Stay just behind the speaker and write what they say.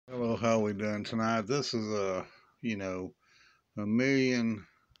how we doing tonight? This is $1 million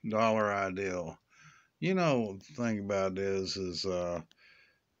ideal. The thing about it is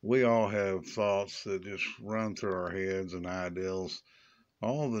we all have thoughts that just run through our heads and ideals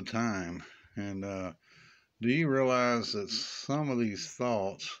all the time. And do you realize that some of these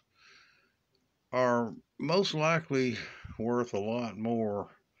thoughts are most likely worth a lot more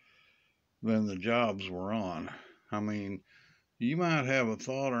than the jobs we're on? I mean, you might have a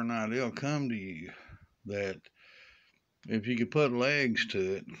thought or an ideal come to you that if you could put legs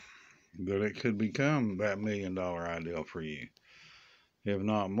to it, that it could become that $1 million ideal for you, if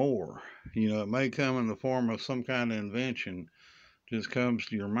not more. It may come in the form of some kind of invention, just comes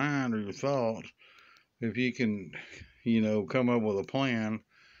to your mind or your thought. If you can, come up with a plan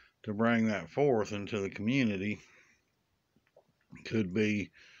to bring that forth into the community, could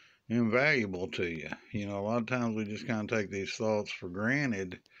be invaluable to you. A lot of times we just kind of take these thoughts for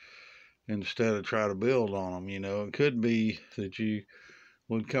granted instead of try to build on them. It could be that you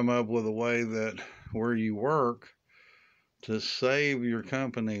would come up with a way that where you work to save your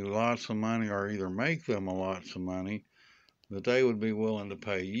company lots of money, or either make them a lots of money, that they would be willing to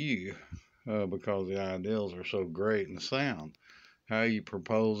pay you because the ideals are so great and sound. How you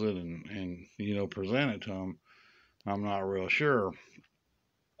propose it and present it to them, I'm not real sure,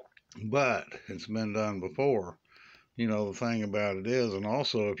 but it's been done before. The thing about it is, and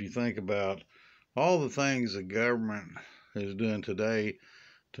also if you think about all the things the government is doing today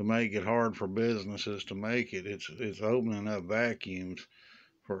to make it hard for businesses to make it, it's opening up vacuums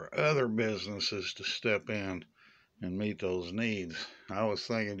for other businesses to step in and meet those needs. I was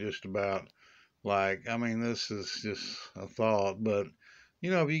thinking just about, this is just a thought, but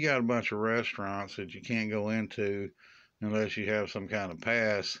if you got a bunch of restaurants that you can't go into unless you have some kind of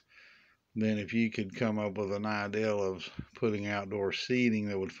pass, then if you could come up with an idea of putting outdoor seating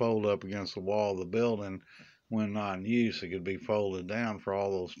that would fold up against the wall of the building when not in use, it could be folded down for all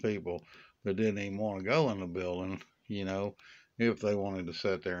those people that didn't even want to go in the building, if they wanted to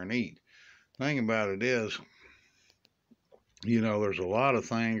sit there and eat. Thing about it is, there's a lot of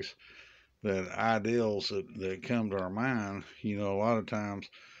things ideals that come to our mind. A lot of times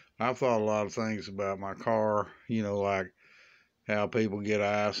I've thought a lot of things about my car, like how people get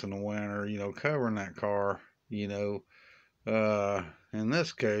ice in the winter, covering that car, in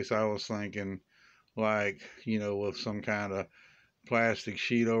this case, I was thinking with some kind of plastic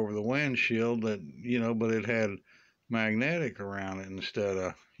sheet over the windshield that, but it had magnetic around it instead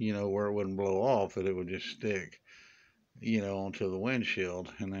of, where it wouldn't blow off, that it would just stick, onto the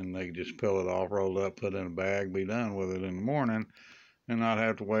windshield, and then they could just peel it off, roll it up, put it in a bag, be done with it in the morning, and not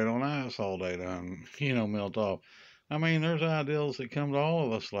have to wait on ice all day to, melt off. There's ideals that come to all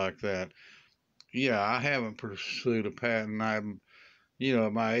of us like that. Yeah, I haven't pursued a patent. At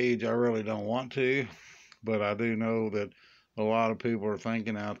my age, I really don't want to, but I do know that a lot of people are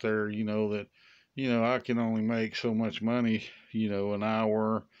thinking out there, that, I can only make so much money, an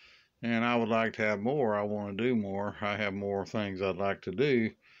hour, and I would like to have more. I want to do more. I have more things I'd like to do,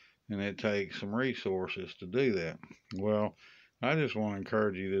 and it takes some resources to do that. Well, I just want to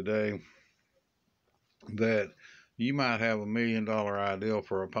encourage you today that you might have $1 million ideal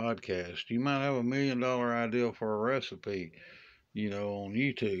for a podcast. You might have $1 million ideal for a recipe, on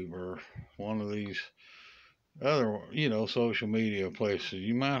YouTube or one of these other, social media places.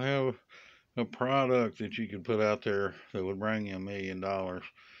 You might have a product that you could put out there that would bring you $1 million.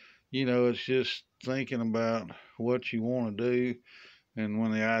 It's just thinking about what you want to do, and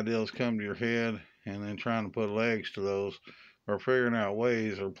when the ideas come to your head, and then trying to put legs to those, or figuring out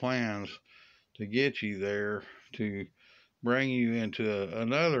ways or plans to get you there, to bring you into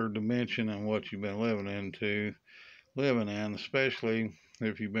another dimension than what you've been living in, especially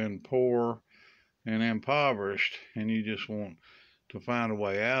if you've been poor and impoverished and you just want to find a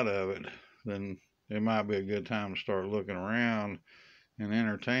way out of it. Then it might be a good time to start looking around and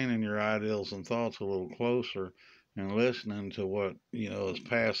entertaining your ideals and thoughts a little closer, and listening to what is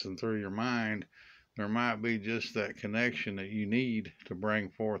passing through your mind. There might be just that connection that you need to bring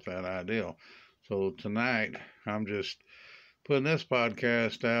forth that ideal. So tonight, I'm just putting this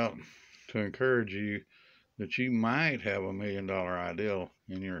podcast out to encourage you that you might have $1 million ideal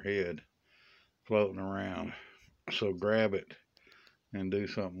in your head floating around. So grab it and do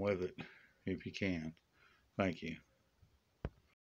something with it if you can. Thank you.